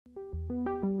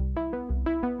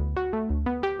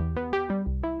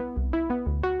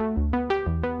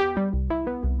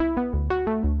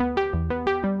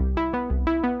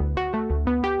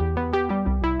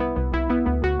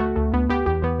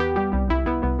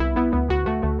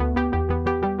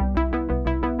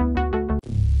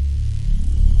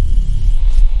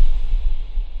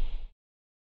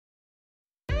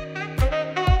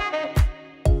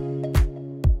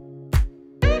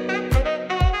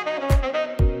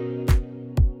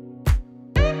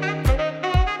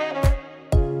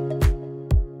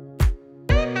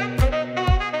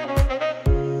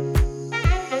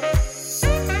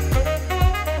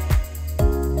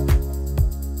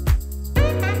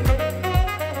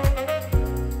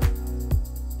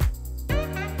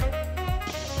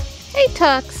Hey,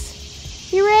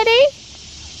 Tux. You ready?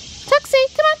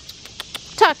 Tuxie, come on.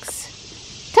 Tux.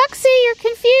 Tuxie, you're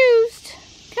confused.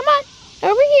 Come on.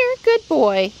 Over here. Good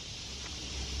boy.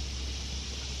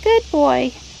 Good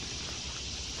boy.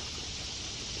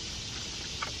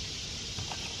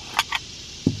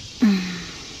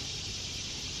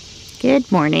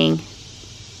 Good morning.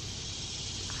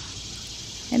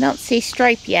 I don't see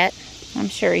Stripe yet. I'm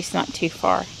sure he's not too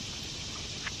far.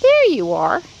 There you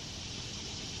are.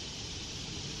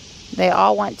 They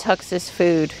all want Tux's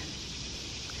food.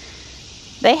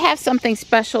 They have something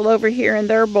special over here in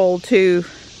their bowl too.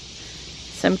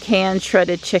 Some canned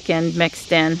shredded chicken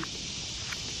mixed in.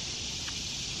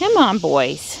 Come on,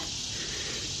 boys.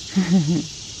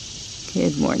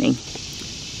 Good morning.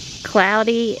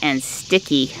 Cloudy and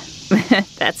sticky.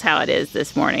 That's how it is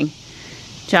this morning.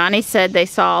 Johnny said they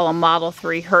saw a Model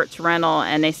 3 Hertz rental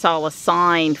and they saw a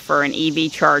sign for an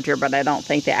EV charger, but I don't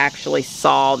think they actually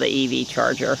saw the EV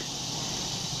charger.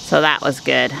 So that was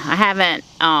good. I haven't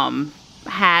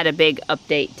had a big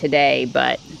update today,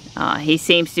 but he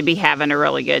seems to be having a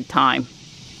really good time.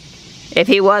 If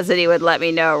he wasn't, he would let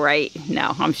me know, right?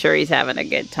 No, I'm sure he's having a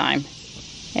good time.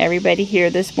 Everybody here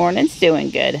this morning's doing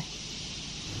good.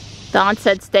 Don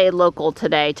said stay local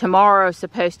today. Tomorrow's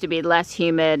supposed to be less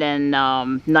humid and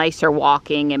nicer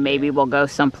walking, and maybe we'll go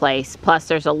someplace. Plus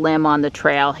there's a limb on the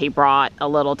trail he brought, a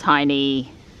little tiny...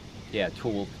 Yeah,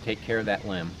 tool to take care of that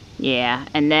limb. Yeah,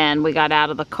 and then we got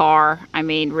out of the car. I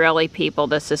mean, really, people,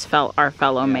 this is our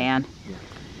fellow man. Yeah.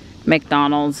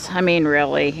 McDonald's. I mean,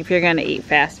 really, if you're going to eat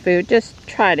fast food, just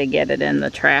try to get it in the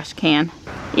trash can.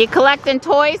 You collecting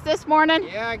toys this morning?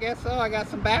 Yeah, I guess so. I got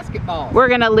some basketballs. We're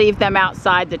going to leave them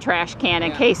outside the trash can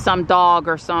in case some dog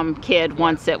or some kid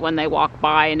wants it when they walk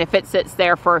by. And if it sits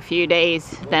there for a few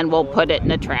days, then we'll put it in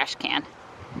the trash can.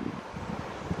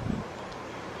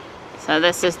 So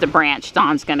this is the branch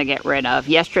Don's going to get rid of.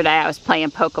 Yesterday I was playing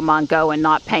Pokemon Go and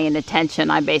not paying attention.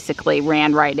 I basically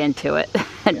ran right into it.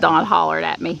 And Don hollered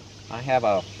at me. I have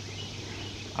a,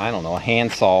 I don't know, a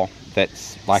handsaw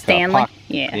that's like Stanley?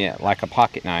 a yeah, like a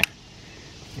pocket knife.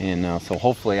 And so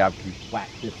hopefully I can whack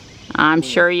this. I'm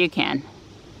sure you can.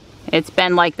 It's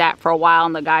been like that for a while,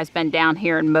 and the guy's been down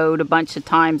here and mowed a bunch of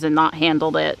times and not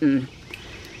handled it, and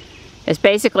it's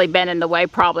basically been in the way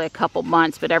probably a couple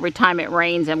months, but every time it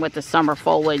rains and with the summer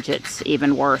foliage, it's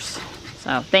even worse.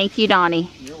 So thank you, Donnie.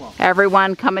 You're welcome.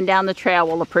 Everyone coming down the trail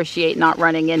will appreciate not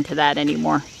running into that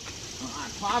anymore.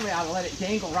 Probably ought to let it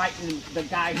dangle right in the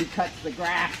guy who cuts the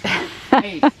grass.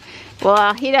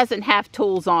 Well, he doesn't have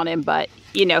tools on him, but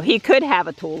you know, he could have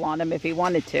a tool on him if he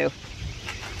wanted to.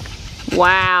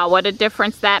 Wow, what a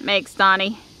difference that makes,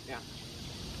 Donnie. Yeah.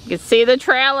 You can see the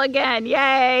trail again,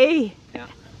 yay! Yeah.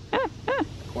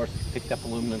 Of course, picked up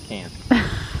aluminum can.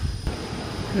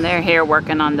 And they're here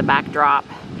working on the backdrop.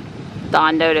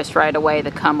 Don noticed right away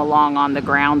the come along on the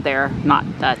ground there,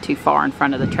 not too far in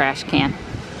front of the trash can.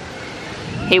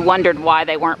 He wondered why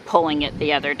they weren't pulling it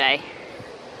the other day.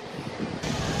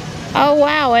 Oh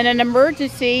wow, in an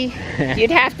emergency,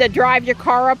 you'd have to drive your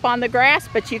car up on the grass,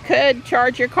 but you could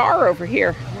charge your car over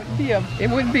here. It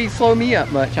wouldn't be slow me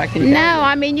up much. I can. No,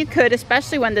 I mean you could,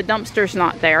 especially when the dumpster's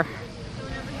not there.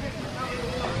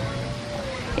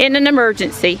 In an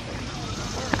emergency.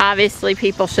 Obviously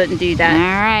people shouldn't do that.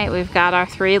 Alright, we've got our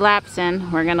 3 laps in.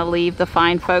 We're going to leave the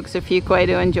fine folks of Fuquay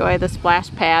to enjoy the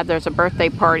splash pad. There's a birthday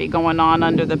party going on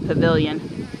under the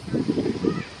pavilion.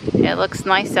 It looks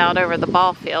nice out over the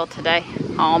ball field today.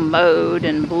 All mowed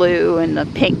and blue, and the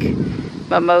pink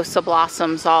mimosa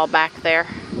blossoms all back there.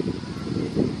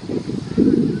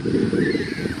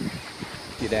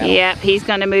 Yep, he's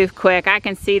going to move quick. I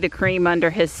can see the cream under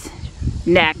his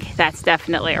neck. That's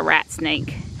definitely a rat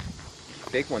snake.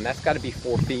 Big one. That's got to be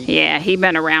 4 feet. Yeah, he's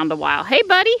been around a while. Hey,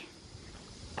 buddy.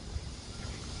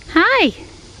 Hi.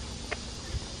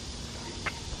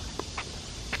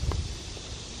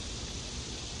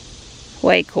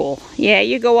 Way cool. Yeah,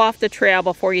 you go off the trail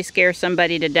before you scare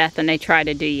somebody to death and they try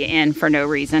to do you in for no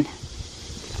reason.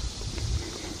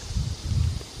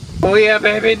 Oh yeah,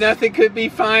 baby. Nothing could be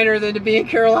finer than to be in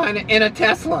Carolina in a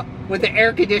Tesla with the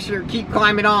air conditioner keep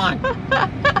climbing on.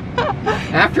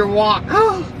 After a walk.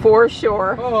 For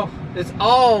sure. Oh, it's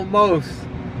almost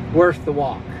worth the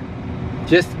walk.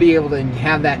 Just to be able to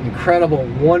have that incredible,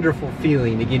 wonderful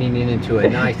feeling of getting into a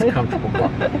nice, comfortable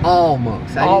car.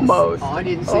 Almost. I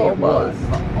didn't say it was.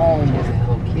 But almost. A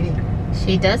Hello Kitty.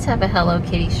 She does have a Hello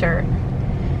Kitty shirt.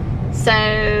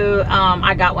 So,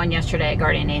 I got one yesterday at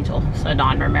Guardian Angel. So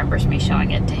Don remembers me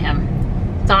showing it to him.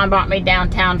 Don brought me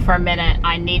downtown for a minute.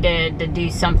 I needed to do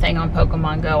something on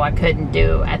Pokemon Go I couldn't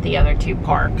do at the other two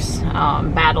parks.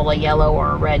 Battle a yellow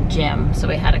or a red gym. So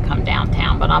we had to come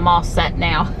downtown. But I'm all set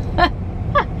now.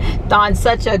 Don's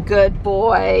such a good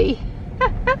boy.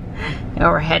 And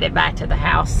we're headed back to the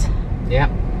house. Yeah.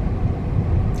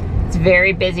 It's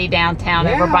very busy downtown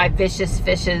over by Vicious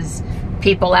Fish's.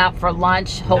 People out for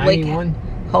lunch. Holy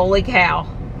cow.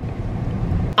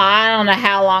 I don't know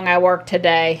how long I worked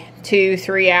today.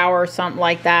 2-3 hours, something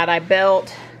like that. I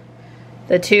built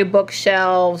the 2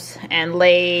 bookshelves and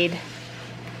laid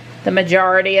the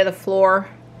majority of the floor.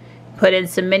 Put in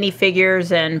some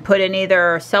minifigures and put in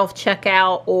either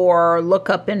self-checkout or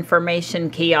look-up information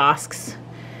kiosks.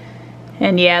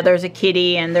 And yeah, there's a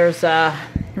kitty and there's a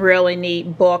really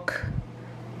neat book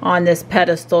on this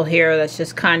pedestal here that's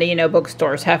just kind of, you know,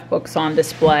 bookstores have books on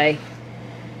display.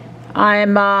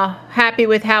 I'm happy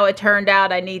with how it turned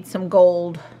out. I need some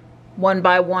gold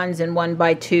 1x1s and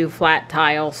 1x2 flat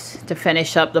tiles to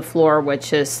finish up the floor,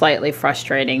 which is slightly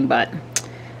frustrating, but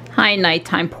hi,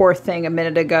 nighttime. Poor thing, a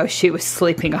minute ago she was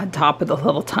sleeping on top of the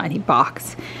little tiny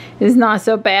box. It's not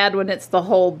so bad when it's the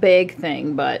whole big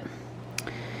thing, but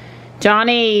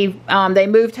Johnny, they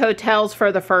moved hotels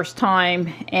for the first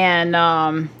time,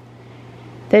 and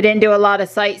they didn't do a lot of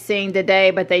sightseeing today,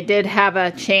 but they did have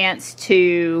a chance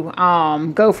to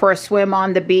go for a swim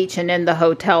on the beach and in the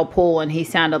hotel pool, and he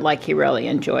sounded like he really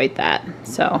enjoyed that.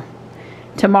 So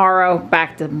tomorrow,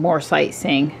 back to more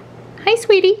sightseeing. Hi,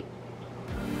 sweetie.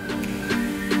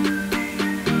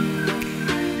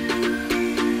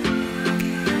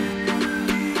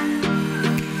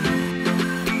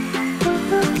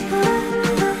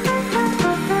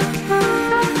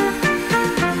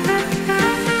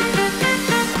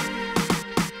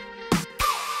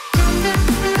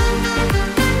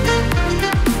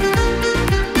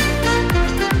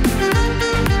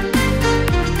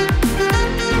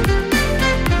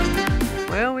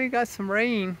 Got some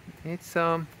rain. It's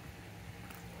about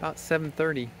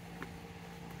 7:30,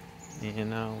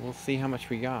 and we'll see how much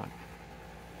we got.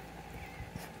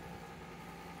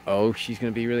 Oh, she's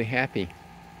gonna be really happy.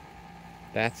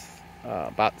 That's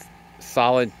about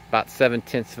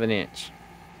 7/10 of an inch.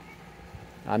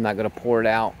 I'm not gonna pour it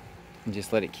out and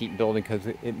just let it keep building because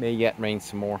it may yet rain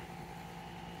some more.